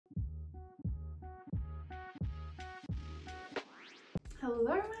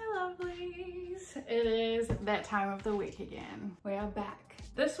Hello my lovelies, it is that time of the week again. We are back.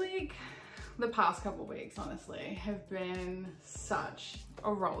 This week, the past couple weeks honestly have been such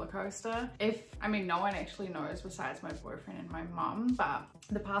a roller coaster. No one actually knows besides my boyfriend and my mum, but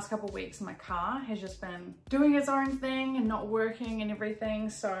the past couple weeks my car has just been doing its own thing and not working and everything,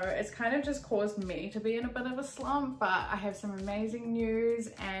 so it's kind of just caused me to be in a bit of a slump. But I have some amazing news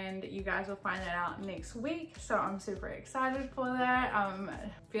and you guys will find that out next week, so I'm super excited for that. I'm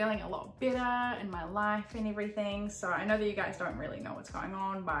feeling a lot better in my life and everything. So I know that you guys don't really know what's going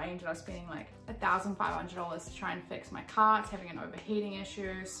on, but I ended up spending like $1,500 to try and fix my car. It's having an overheating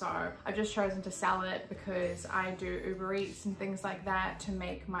issue, so I've just chosen to sell it because I do Uber Eats and things like that to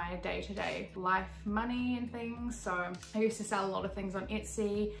make my day-to-day life money and things. So I used to sell a lot of things on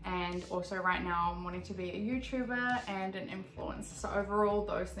Etsy, and also right now I'm wanting to be a YouTuber and an influencer. So overall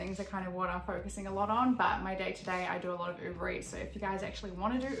those things are kind of what I'm focusing a lot on, but my day-to-day I do a lot of Uber Eats. So if you guys actually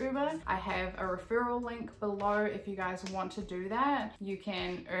want to do Uber, I have a referral link below. If you guys want to do that, you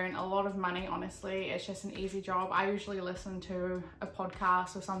can earn a lot of money. Honestly, it's just an easy job. I usually listen to a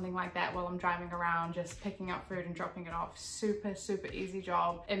podcast or something like that while I'm driving around, just picking up food and dropping it off. Super easy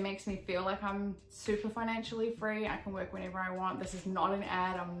job. It makes me feel like I'm super financially free. I can work whenever I want. This is not an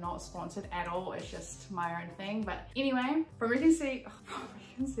ad. I'm not sponsored at all. It's just my own thing. But anyway,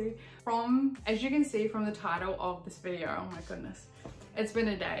 as you can see from the title of this video, oh my goodness, it's been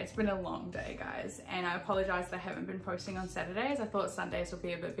a day. It's been a long day, guys, and I apologize that I haven't been posting on Saturdays. I thought Sundays would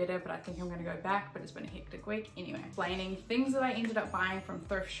be a bit better, but I think I'm gonna go back, but it's been a hectic week. Anyway, explaining things that I ended up buying from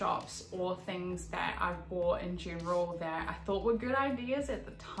thrift shops or things that I've bought in general that I thought were good ideas at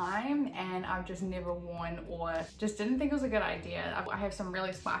the time and I've just never worn or just didn't think it was a good idea. I have some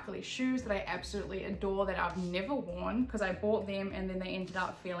really sparkly shoes that I absolutely adore that I've never worn because I bought them and then they ended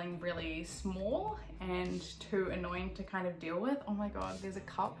up feeling really small and too annoying to kind of deal with. Oh my god, there's a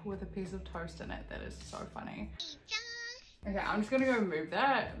cup with a piece of toast in it. That is so funny. Okay, I'm just gonna go move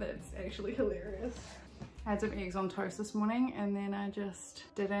that. That's actually hilarious. I had some eggs on toast this morning and then I just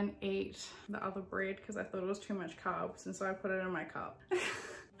didn't eat the other bread because I thought it was too much carbs, and so I put it in my cup.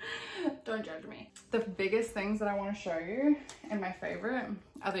 Don't judge me. The biggest things that I want to show you and my favorite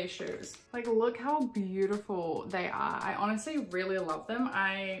are these shoes. Like, look how beautiful they are. I honestly really love them.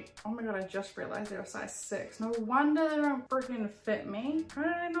 Oh my god, I just realized they're a size 6. No wonder they don't freaking fit me. How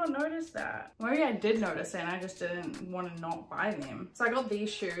did I not notice that? Maybe I did notice it and I just didn't want to not buy them. So I got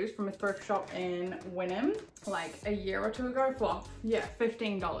these shoes from a thrift shop in Wynnum like a year or two ago for, yeah,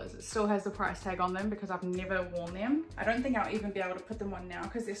 $15. It still has the price tag on them because I've never worn them. I don't think I'll even be able to put them on now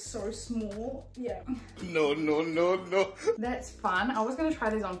because they're so small. Yeah. No. That's fun. I was gonna try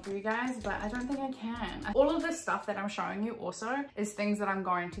these on for you guys, but I don't think I can. All of this stuff that I'm showing you also is things that I'm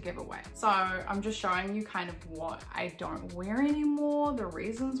going to give away. So I'm just showing you kind of what I don't wear anymore, the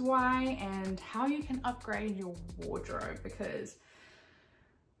reasons why, and how you can upgrade your wardrobe, because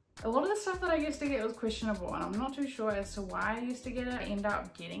a lot of the stuff that I used to get was questionable and I'm not too sure as to why I used to get it. I end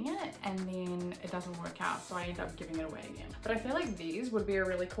up getting it and then it doesn't work out, so I end up giving it away again. But I feel like these would be a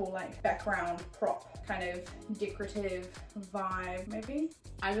really cool like background prop, kind of decorative vibe maybe.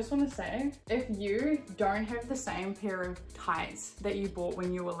 I just want to say, if you don't have the same pair of tights that you bought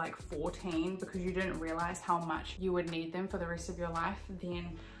when you were like 14 because you didn't realize how much you would need them for the rest of your life, then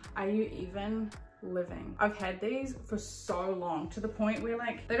are you even living? I've had these for so long, to the point where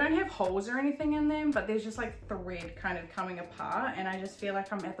like they don't have holes or anything in them, but there's just like thread kind of coming apart, and I just feel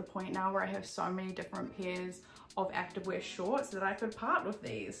like I'm at the point now where I have so many different pairs of activewear shorts that I could part with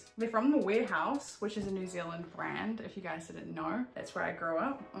these. They're from the Warehouse, which is a New Zealand brand, if you guys didn't know. That's where I grew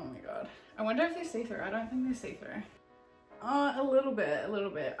up. Oh my god. I wonder if they're see-through. I don't think they're see-through. A little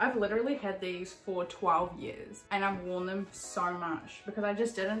bit. I've literally had these for 12 years and I've worn them so much because I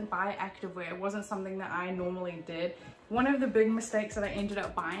just didn't buy activewear. It wasn't something that I normally did. One of the big mistakes that I ended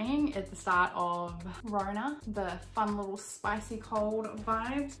up buying at the start of Rona, the fun little spicy cold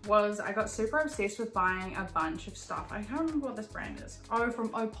vibes, was I got super obsessed with buying a bunch of stuff. I can't remember what this brand is. Oh, from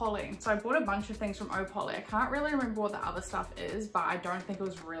ohpolly. So I bought a bunch of things from ohpolly. I can't really remember what the other stuff is, but I don't think it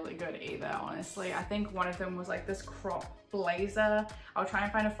was really good either, honestly. I think one of them was like this crop blazer. I'll try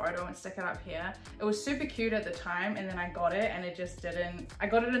and find a photo and stick it up here. It was super cute at the time, and then I got it and it just didn't, I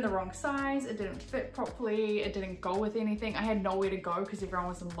got it in the wrong size. It didn't fit properly. It didn't go with anything. I had nowhere to go because everyone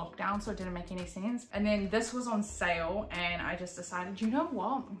was in lockdown, so it didn't make any sense. And then this was on sale and I just decided, you know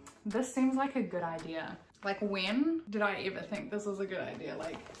what? This seems like a good idea. Like, when did I ever think this was a good idea?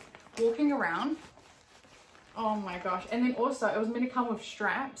 Like, walking around, oh my gosh. And then also it was meant to come with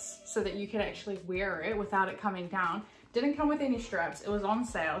straps so that you could actually wear it without it coming down. Didn't come with any straps. It was on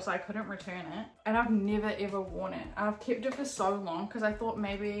sale, so I couldn't return it. And I've never ever worn it. I've kept it for so long because I thought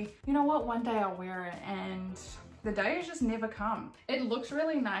maybe, you know what, one day I'll wear it, and the day has just never come. It looks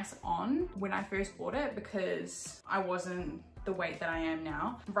really nice on when I first bought it because I wasn't the weight that I am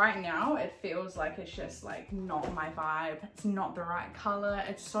now. Right now, it feels like it's just like not my vibe. It's not the right color.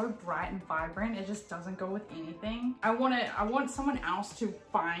 It's so bright and vibrant. It just doesn't go with anything. I want someone else to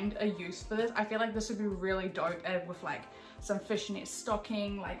find a use for this. I feel like this would be really dope with like some fishnet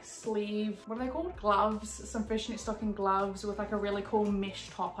stocking, like sleeve, what are they called? Gloves, some fishnet stocking gloves with like a really cool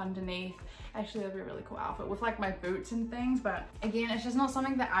mesh top underneath. Actually, that'd be a really cool outfit with like my boots and things, but again, it's just not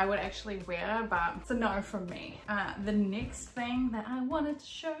something that I would actually wear, but it's a no from me. The next thing that I wanted to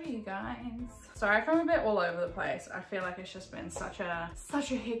show you guys. Sorry if I'm a bit all over the place. I feel like it's just been such a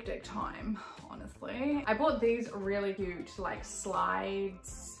hectic time, honestly. I bought these really cute like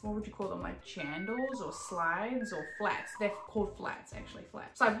slides, what would you call them, like chandles or slides or flats. They're called flats, actually,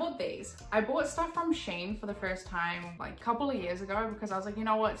 flats. So I bought these. I bought stuff from Shein for the first time like a couple of years ago because I was like, you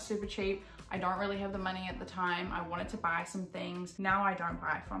know what, it's super cheap. I don't really have the money at the time. I wanted to buy some things. Now I don't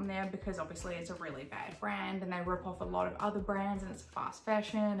buy from there because obviously it's a really bad brand and they rip off a lot of other brands and it's fast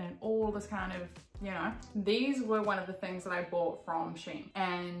fashion and all this kind of, you know. These were one of the things that I bought from Shein,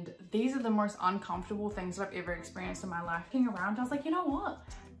 and these are the most uncomfortable things that I've ever experienced in my life. Looking around, I was like, you know what?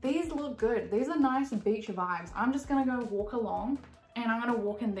 These look good. These are nice beach vibes. I'm just gonna go walk along and I'm gonna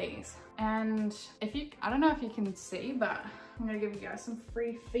walk in these. And if you, I don't know if you can see, but I'm gonna give you guys some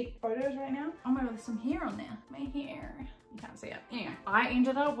free feet photos right now. Oh my god, there's some hair on there. My hair. You can't see it. Anyway, I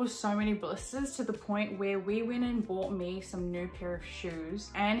ended up with so many blisters to the point where we went and bought me some new pair of shoes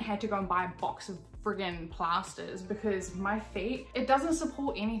and had to go and buy a box of friggin' plasters because my feet, it doesn't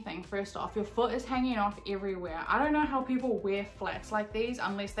support anything. First off, your foot is hanging off everywhere. I don't know how people wear flats like these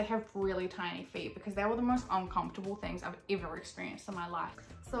unless they have really tiny feet, because they were the most uncomfortable things I've ever experienced in my life.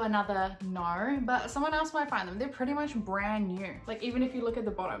 So another no, but someone else might find them. They're pretty much brand new. Like even if you look at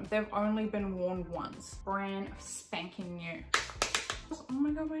the bottom, they've only been worn once. Brand spanking new. Oh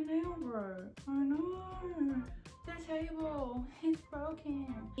my god, my nail broke. Oh no, the table is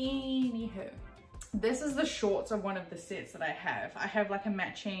broken. Anywho, this is the shorts of one of the sets that I have. I have like a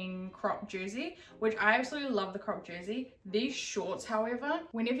matching crop jersey, which I absolutely love the crop jersey. These shorts, however,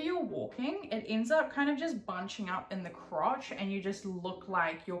 whenever you're walking, it ends up kind of just bunching up in the crotch and you just look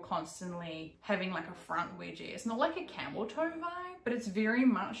like you're constantly having like a front wedgie. It's not like a camel toe vibe, but it's very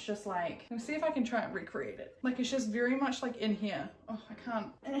much just like, let me see if I can try and recreate it. Like it's just very much like in here. Oh, I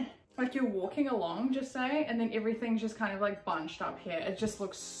can't. Like you're walking along, just say, and then everything's just kind of like bunched up here. It just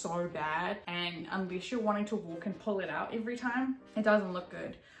looks so bad. And unless you're wanting to walk and pull it out every time, it doesn't look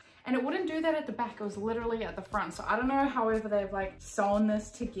good. And it wouldn't do that at the back, it was literally at the front. So I don't know however they've like sewn this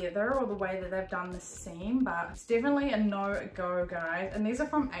together or the way that they've done the seam, but it's definitely a no-go, guys. And these are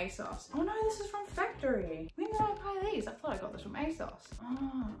from ASOS. Oh no, this is from Factory. When did I buy these? I thought I got this from ASOS.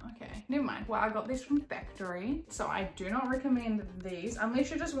 Oh, okay. Never mind. Well, I got these from Factory. So I do not recommend these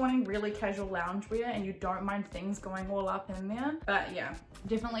unless you're just wanting really casual loungewear and you don't mind things going all up in there. But yeah,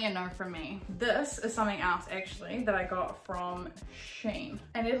 definitely a no from me. This is something else actually that I got from Shein.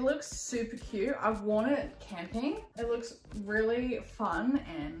 And it looks super cute. I've worn it camping. It looks really fun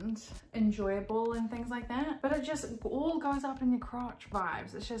and enjoyable and things like that, but it just all goes up in your crotch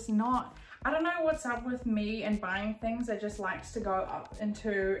vibes. It's just not, I don't know what's up with me and buying things that just likes to go up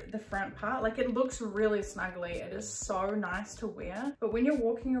into the front part. Like it looks really snuggly. It is so nice to wear, but when you're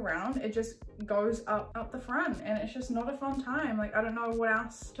walking around, it just goes up the front and it's just not a fun time. Like I don't know what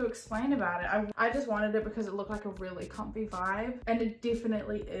else to explain about it. I just wanted it because it looked like a really comfy vibe, and it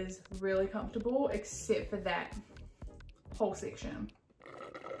definitely is really comfortable except for that whole section.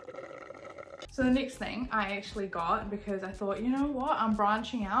 So the next thing I actually got, because I thought, you know what, I'm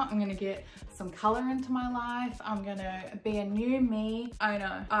branching out, I'm gonna get some color into my life, I'm gonna be a new me. I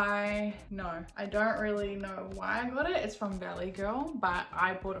don't really know why I got it. It's from Valley Girl, but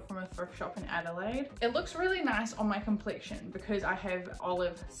I bought it from a thrift shop in Adelaide. It looks really nice on my complexion because I have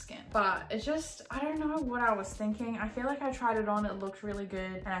olive skin, but it's just, I don't know what I was thinking. I feel like I tried it on, it looked really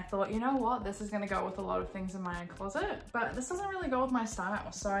good, and I thought, you know what, this is gonna go with a lot of things in my closet, but this doesn't really go with my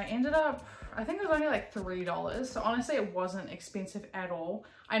style. So I ended up, I think it was only like $3. So honestly, it wasn't expensive at all.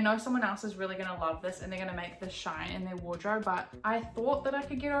 I know someone else is really gonna love this and they're gonna make this shine in their wardrobe, but I thought that I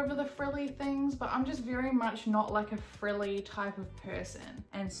could get over the frilly things, but I'm just very much not like a frilly type of person.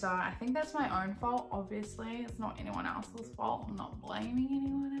 And so I think that's my own fault, obviously. It's not anyone else's fault. I'm not blaming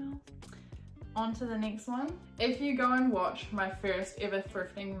anyone else. On to the next one. If you go and watch my first ever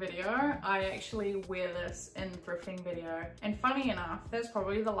thrifting video, I actually wear this in the thrifting video. And funny enough, that's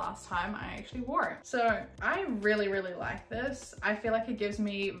probably the last time I actually wore it. So I really like this. I feel like it gives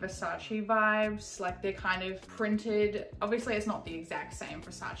me Versace vibes, like they're kind of printed. Obviously it's not the exact same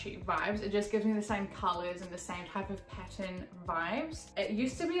Versace vibes, it just gives me the same colors and the same type of pattern vibes. It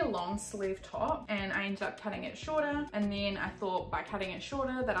used to be a long sleeve top and I ended up cutting it shorter, and then I thought by cutting it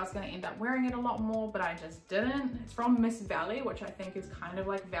shorter that I was going to end up wearing it a lot more, but I just didn't. It's from Miss Valley, which I think is kind of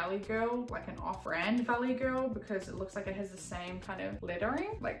like Valley Girl, like an off-brand Valley Girl, because it looks like it has the same kind of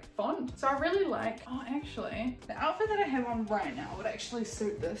lettering, like font. So I really like, oh actually, the outfit that I have on right now would actually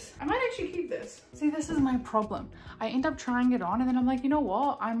suit this. I might actually keep this. See, this is my problem. I end up trying it on and then I'm like, you know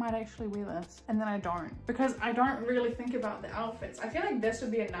what? I might actually wear this. And then I don't, because I don't really think about the outfits. I feel like this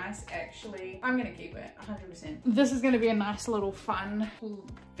would be a nice, actually, I'm gonna keep it 100%. This is gonna be a nice little fun,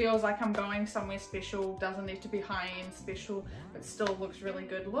 feels like I'm going somewhere special, doesn't need to be high-end special, but still looks really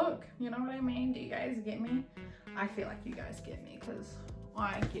good look. You know what I mean? Do you guys get me? I feel like you guys get me, because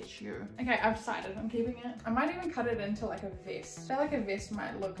I get you. Okay, I've decided I'm keeping it. I might even cut it into like a vest. I feel like a vest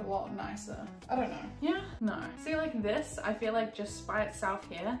might look a lot nicer. I don't know. Yeah? No. See, like this, I feel like just by itself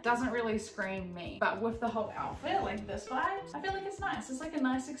here doesn't really scream me. But with the whole outfit, like this vibe, I feel like it's nice. It's like a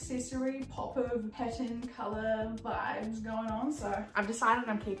nice accessory, pop of pattern, color vibes going on. So I've decided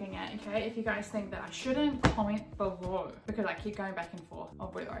I'm keeping it, okay? If you guys think that I shouldn't, comment below, because I keep going back and forth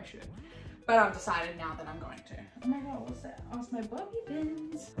of whether I should. But I've decided now that I'm going to. Oh my god, what's that? Oh, it's my Bobby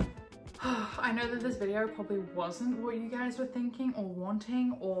pins. I know that this video probably wasn't what you guys were thinking or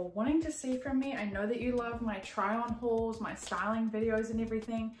wanting to see from me. I know that you love my try on hauls, my styling videos and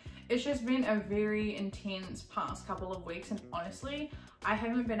everything. It's just been a very intense past couple of weeks, and honestly, I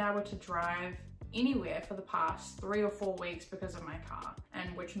haven't been able to drive anywhere for the past 3 or 4 weeks because of my car,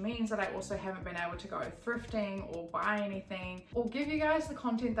 and which means that I also haven't been able to go thrifting or buy anything or give you guys the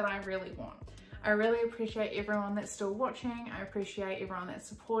content that I really want. I really appreciate everyone that's still watching. I appreciate everyone that's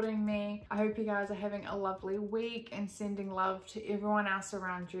supporting me. I hope you guys are having a lovely week and sending love to everyone else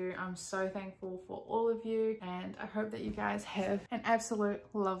around you. I'm so thankful for all of you, and I hope that you guys have an absolute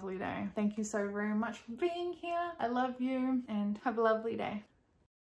lovely day. Thank you so very much for being here. I love you and have a lovely day.